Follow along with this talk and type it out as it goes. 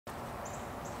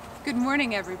Good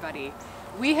morning, everybody.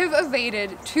 We have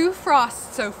evaded 2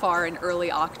 frosts so far in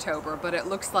early October, but it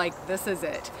looks like this is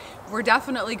it. We're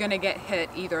definitely going to get hit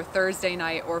either Thursday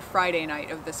night or Friday night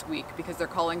of this week because they're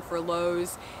calling for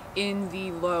lows in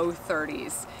the low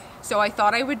 30s. So I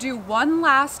thought I would do one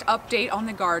last update on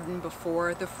the garden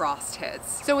before the frost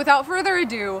hits. So without further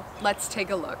ado, let's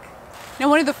take a look. Now,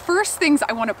 one of the first things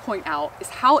I want to point out is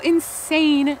how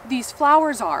insane these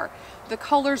flowers are. The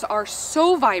colors are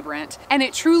so vibrant, and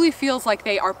it truly feels like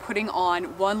they are putting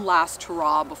on one last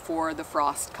hurrah before the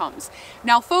frost comes.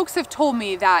 Now, folks have told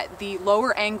me that the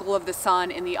lower angle of the sun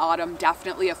in the autumn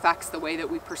definitely affects the way that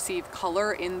we perceive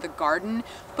color in the garden,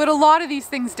 but a lot of these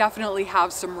things definitely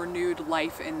have some renewed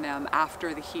life in them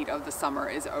after the heat of the summer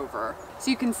is over. So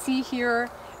you can see here,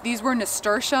 these were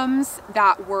nasturtiums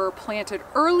that were planted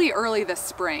early this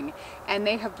spring, and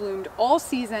they have bloomed all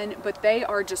season, but they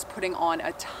are just putting on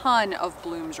a ton of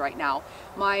blooms right now.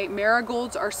 My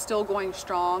marigolds are still going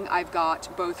strong. I've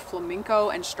got both flamenco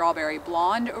and strawberry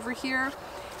blonde over here.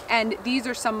 And these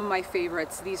are some of my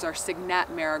favorites. These are Signet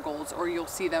marigolds, or you'll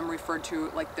see them referred to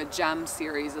like the Gem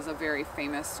series as a very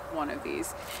famous one of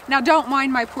these. Now, don't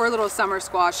mind my poor little summer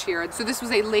squash here. So this was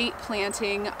a late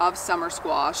planting of summer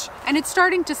squash, and it's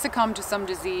starting to succumb to some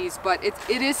disease, but it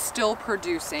is still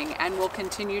producing and will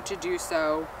continue to do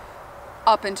so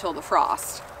up until the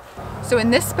frost. So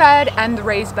in this bed and the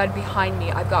raised bed behind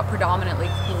me, I've got predominantly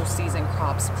cool season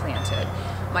crops planted.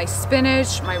 My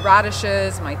spinach, my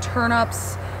radishes, my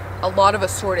turnips, a lot of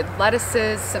assorted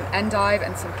lettuces, some endive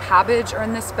and some cabbage are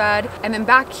in this bed. And then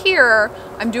back here,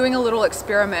 I'm doing a little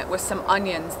experiment with some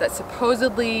onions that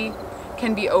supposedly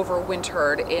can be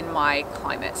overwintered in my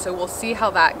climate. So we'll see how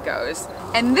that goes.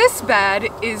 And this bed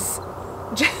is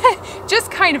just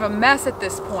kind of a mess at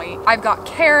this point. I've got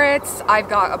carrots, I've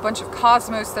got a bunch of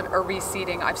cosmos that are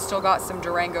reseeding. I've still got some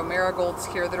Durango marigolds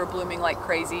here that are blooming like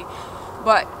crazy.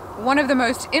 But one of the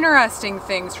most interesting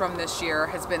things from this year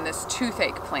has been this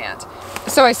toothache plant.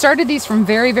 So I started these from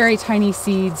very tiny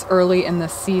seeds early in the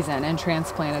season and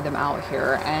transplanted them out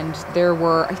here. And there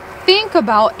were, I think,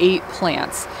 about 8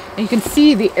 plants. And you can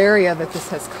see the area that this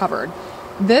has covered.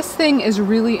 This thing is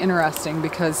really interesting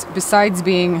because besides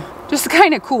being just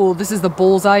kind of cool, this is the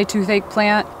bullseye toothache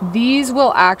plant. These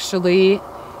will actually,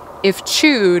 if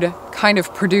chewed, kind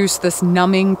of produce this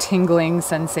numbing, tingling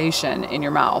sensation in your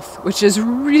mouth, which is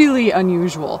really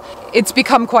unusual. It's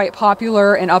become quite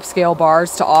popular in upscale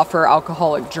bars to offer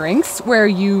alcoholic drinks where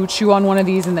you chew on one of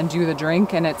these and then do the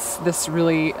drink, and it's this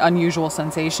really unusual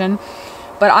sensation.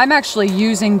 But I'm actually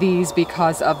using these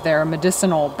because of their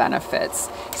medicinal benefits.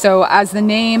 So as the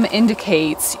name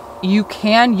indicates, you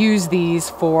can use these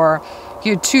for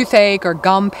your toothache or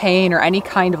gum pain or any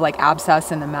kind of like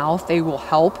abscess in the mouth. They will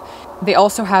help. They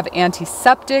also have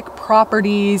antiseptic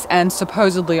properties and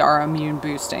supposedly are immune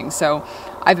boosting. So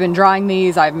I've been drying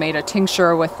these, I've made a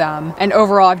tincture with them, and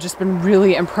overall I've just been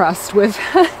really impressed with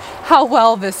how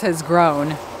well this has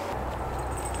grown.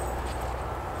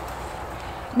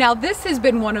 Now, this has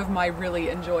been one of my really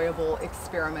enjoyable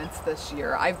experiments this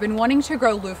year. I've been wanting to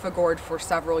grow loofah gourd for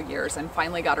several years and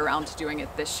finally got around to doing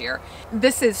it this year.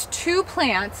 This is 2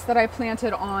 plants that I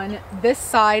planted on this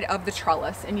side of the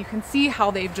trellis, and you can see how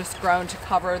they've just grown to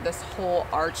cover this whole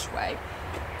archway.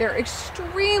 They're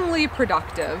extremely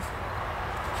productive,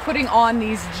 putting on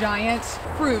these giant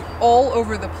fruit all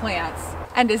over the plants.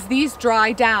 And as these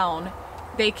dry down,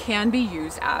 they can be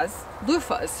used as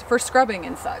loofahs for scrubbing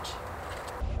and such.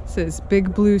 This is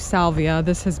big blue salvia.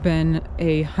 This has been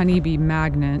a honeybee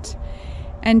magnet.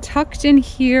 And tucked in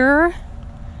here,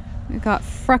 we've got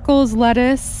freckles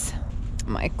lettuce.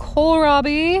 My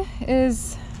kohlrabi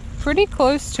is pretty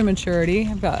close to maturity.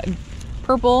 I've got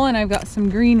purple and I've got some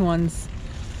green ones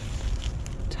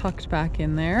tucked back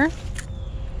in there.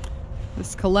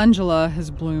 This calendula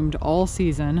has bloomed all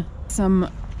season.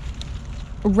 Some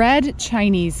red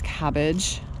Chinese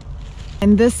cabbage.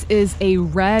 And this is a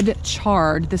red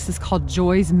chard. This is called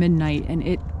Joy's Midnight, and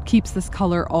it keeps this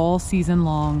color all season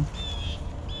long.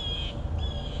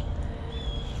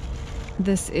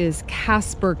 This is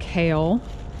Casper kale.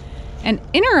 And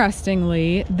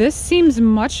interestingly, this seems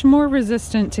much more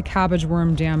resistant to cabbage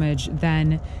worm damage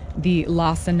than the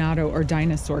lacinato or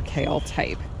dinosaur kale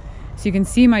type. So you can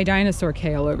see my dinosaur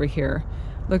kale over here.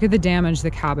 Look at the damage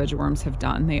the cabbage worms have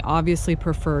done. They obviously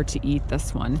prefer to eat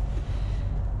this one.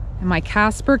 And my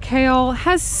Casper kale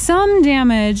has some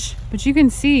damage, but you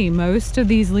can see most of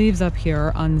these leaves up here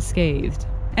are unscathed.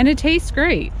 And it tastes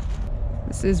great.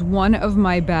 This is one of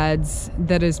my beds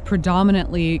that is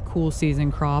predominantly cool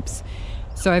season crops.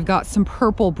 So I've got some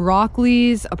purple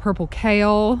broccolis, a purple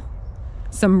kale,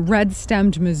 some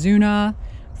red-stemmed mizuna,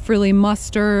 frilly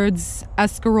mustards,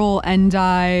 escarole,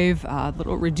 endive,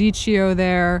 little radicchio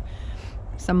there,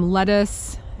 some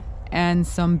lettuce, and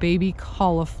some baby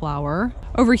cauliflower.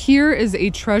 Over here is a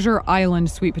Treasure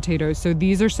Island sweet potato. So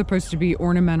these are supposed to be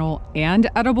ornamental and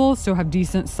edible, so have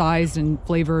decent sized and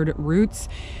flavored roots.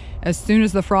 As soon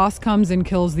as the frost comes and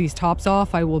kills these tops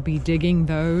off, I will be digging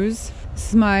those. This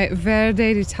is my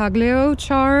Verde di Taglio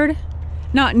chard.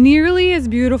 Not nearly as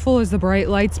beautiful as the bright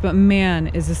lights, but man,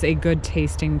 is this a good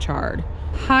tasting chard.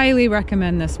 Highly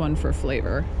recommend this one for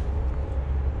flavor.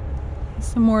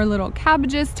 Some more little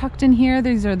cabbages tucked in here.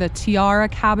 These are the tiara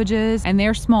cabbages, and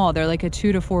they're small. They're like a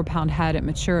 2 to 4 pound head at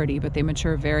maturity, but they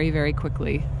mature very, very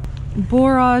quickly.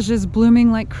 Borage is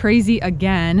blooming like crazy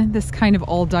again. This kind of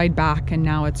all died back and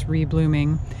now it's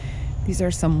reblooming. These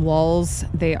are some walls.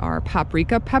 They are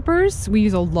paprika peppers. We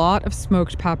use a lot of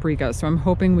smoked paprika, so I'm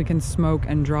hoping we can smoke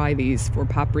and dry these for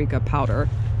paprika powder.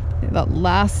 The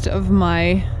last of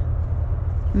my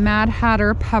Mad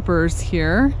Hatter peppers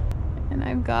here. And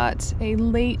I've got a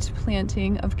late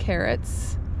planting of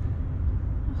carrots.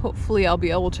 Hopefully I'll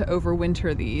be able to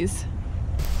overwinter these.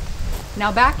 Now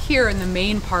back here in the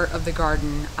main part of the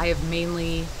garden, I have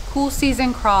mainly cool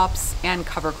season crops and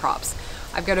cover crops.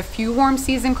 I've got a few warm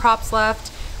season crops left,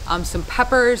 some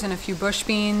peppers and a few bush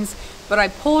beans, but I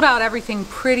pulled out everything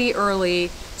pretty early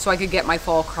so I could get my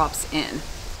fall crops in.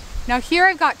 Now here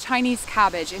I've got Chinese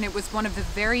cabbage, and it was one of the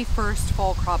very first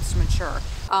fall crops to mature.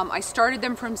 I started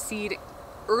them from seed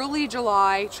early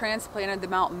July, transplanted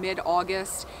them out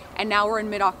mid-August, and now we're in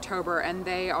mid-October, and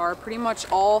they are pretty much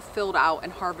all filled out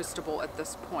and harvestable at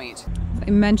this point. I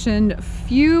mentioned a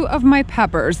few of my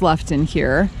peppers left in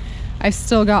here. I've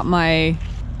still got my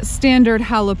standard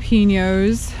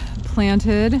jalapenos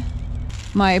planted.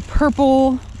 My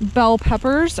purple bell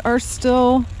peppers are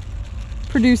still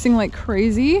producing like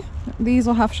crazy. These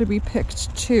will have to be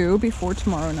picked too before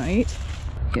tomorrow night.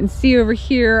 You can see over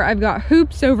here, I've got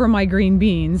hoops over my green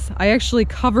beans. I actually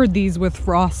covered these with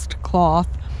frost cloth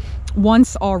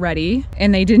once already,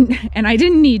 and I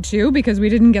didn't need to because we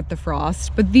didn't get the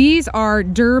frost. But these are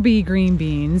Derby green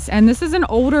beans, and this is an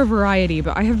older variety,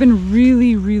 but I have been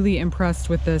really, really impressed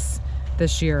with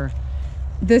this year.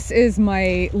 This is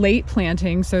my late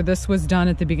planting, so this was done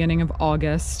at the beginning of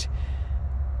August.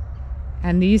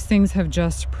 And these things have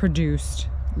just produced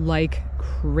like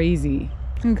crazy.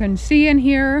 You can see in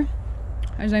here,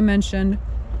 as I mentioned,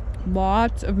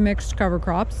 lots of mixed cover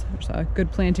crops. There's a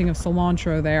good planting of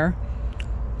cilantro there.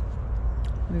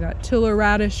 We got tiller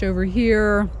radish over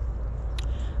here,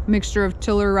 mixture of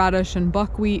tiller radish and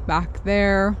buckwheat back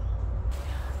there.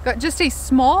 Got just a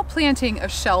small planting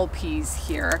of shell peas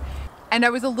here. And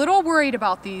I was a little worried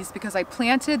about these because I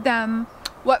planted them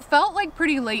what felt like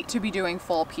pretty late to be doing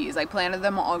fall peas. I planted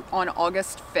them on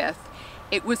August 5th.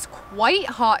 It was quite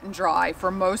hot and dry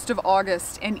for most of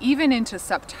August and even into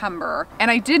September, and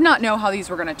I did not know how these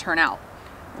were going to turn out.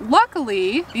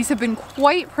 Luckily, these have been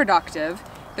quite productive.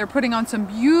 They're putting on some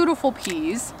beautiful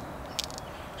peas,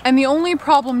 and the only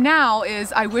problem now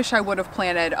is I wish I would have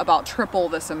planted about triple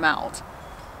this amount.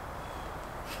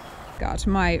 Got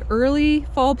my early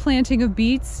fall planting of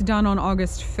beets done on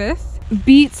August 5th.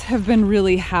 Beets have been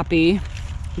really happy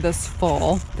this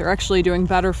fall. They're actually doing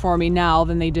better for me now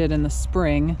than they did in the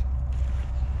spring.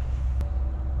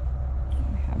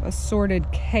 We have assorted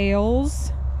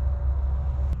kales.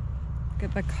 Look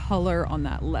at the color on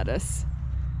that lettuce.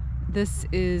 This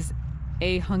is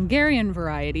a Hungarian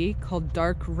variety called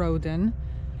dark Rodin,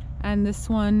 and this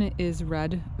one is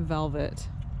red velvet.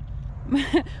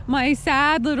 My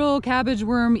sad little cabbage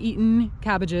worm eaten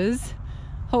cabbages.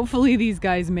 Hopefully these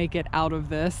guys make it out of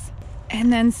this.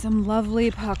 And then some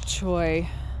lovely pak choi.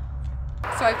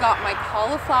 So I've got my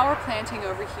cauliflower planting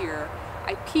over here.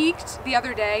 I peeked the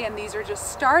other day and these are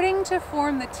just starting to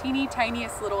form the teeny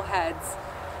tiniest little heads.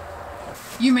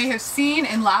 You may have seen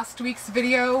in last week's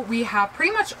video, we have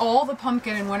pretty much all the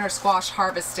pumpkin and winter squash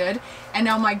harvested, and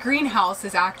now my greenhouse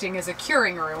is acting as a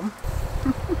curing room.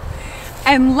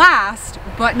 And last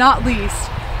but not least,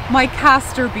 my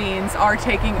castor beans are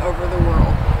taking over the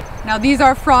world. Now these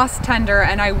are frost tender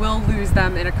and I will lose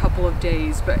them in a couple of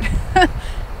days, but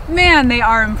man, they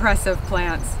are impressive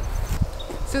plants.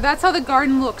 So that's how the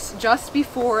garden looks just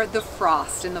before the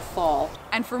frost in the fall.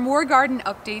 And for more garden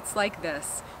updates like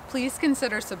this, please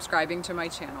consider subscribing to my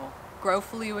channel,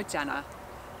 Growfully with Jenna.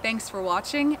 Thanks for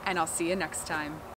watching, and I'll see you next time.